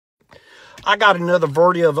I got another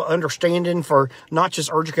verdeo of understanding for not just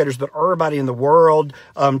erducators, but everybody in the world.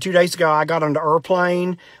 2 days ago, I got on the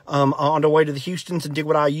airplane on the way to the Houstons and did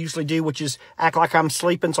what I usually do, which is act like I'm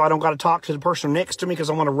sleeping so I don't got to talk to the person next to me because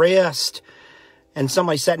I want to rest. And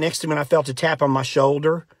somebody sat next to me and I felt a tap on my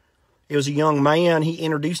shoulder. It was a young man. He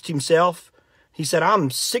introduced himself. He said, I'm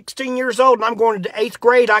 16 years old and I'm going to the 8th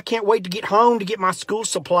grade. I can't wait to get home to get my school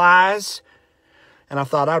supplies. And I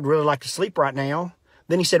thought, I'd really like to sleep right now.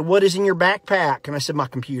 Then he said, what is in your backpack? And I said, my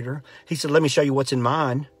computer. He said, let me show you what's in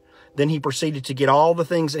mine. Then he proceeded to get all the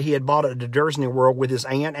things that he had bought at the Disney World with his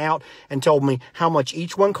aunt out and told me how much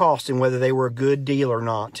each one cost and whether they were a good deal or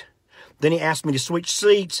not. Then he asked me to switch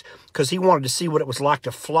seats because he wanted to see what it was like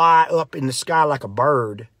to fly up in the sky like a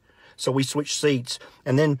bird. So we switched seats.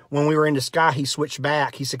 And then when we were in the sky, he switched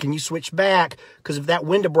back. He said, can you switch back? Because if that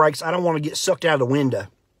window breaks, I don't want to get sucked out of the window.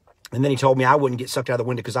 And then he told me I wouldn't get sucked out of the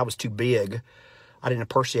window because I was too big. I didn't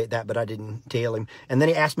appreciate that, but I didn't tell him. And then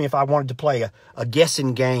he asked me if I wanted to play a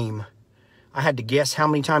guessing game. I had to guess how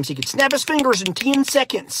many times he could snap his fingers in 10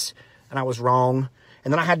 seconds. And I was wrong.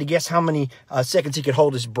 And then I had to guess how many seconds he could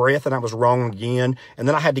hold his breath, and I was wrong again. And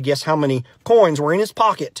then I had to guess how many coins were in his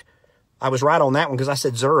pocket. I was right on that one because I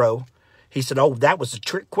said 0. He said, oh, that was a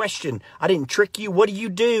trick question. I didn't trick you. What do you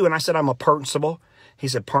do? And I said, I'm a principal. He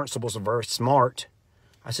said, principals are very smart.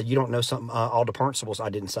 I said, you don't know something, all the principles. I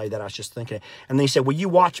didn't say that. I was just thinking it. And then he said, will you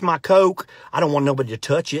watch my Coke? I don't want nobody to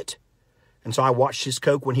touch it. And so I watched his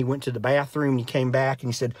Coke when he went to the bathroom. And he came back and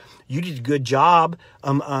he said, you did a good job.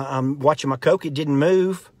 I'm watching my Coke. It didn't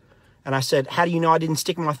move. And I said, how do you know I didn't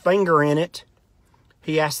stick my finger in it?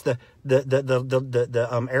 He asked the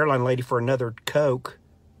airline lady for another Coke.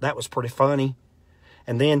 That was pretty funny.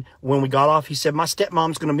 And then when we got off, he said, my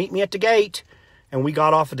stepmom's going to meet me at the gate. And we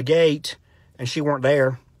got off at the gate. And she weren't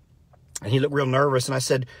there. And he looked real nervous. And I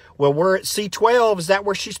said, well, we're at C12. Is that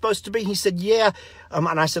where she's supposed to be? He said, yeah. And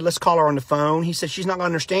I said, let's call her on the phone. He said, she's not going to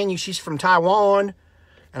understand you. She's from Taiwan.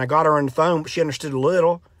 And I got her on the phone, but she understood a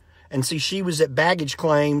little. And see, she was at baggage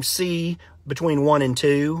claim C between 1 and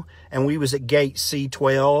 2. And we was at gate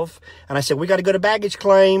C12. And I said, we got to go to baggage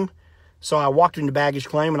claim. So I walked into baggage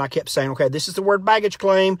claim and I kept saying, okay, this is the word baggage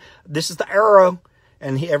claim. This is the arrow.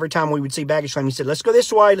 And every time we would see baggage claim, he said, let's go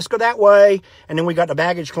this way, let's go that way. And then we got to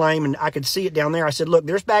baggage claim, and I could see it down there. I said, look,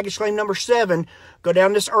 there's baggage claim number 7. Go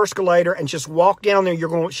down this escalator and just walk down there.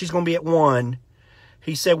 She's going to be at 1.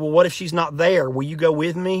 He said, well, what if she's not there? Will you go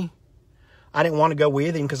with me? I didn't want to go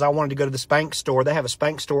with him because I wanted to go to the Spank store. They have a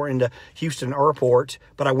Spank store in the Houston airport,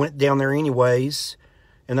 but I went down there anyways.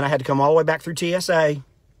 And then I had to come all the way back through TSA.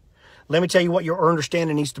 Let me tell you what your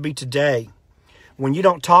understanding needs to be today. When you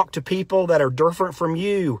don't talk to people that are different from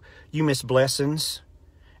you, you miss blessings.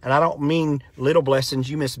 And I don't mean little blessings.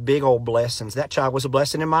 You miss big old blessings. That child was a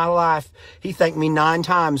blessing in my life. He thanked me 9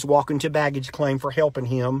 times walking to baggage claim for helping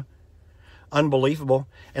him. Unbelievable.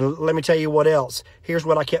 And let me tell you what else. Here's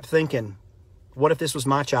what I kept thinking. What if this was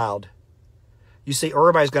my child? You see,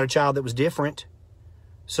 everybody's got a child that was different.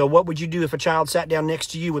 So what would you do if a child sat down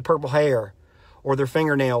next to you with purple hair? Or their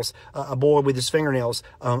fingernails, a boy with his fingernails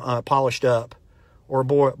polished up? Or a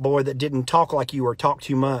boy that didn't talk like you or talk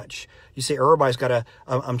too much. You see, everybody's got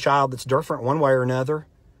a child that's different one way or another.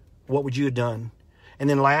 What would you have done? And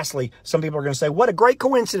then lastly, some people are going to say, what a great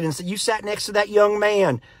coincidence that you sat next to that young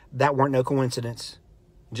man. That weren't no coincidence.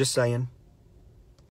 Just saying.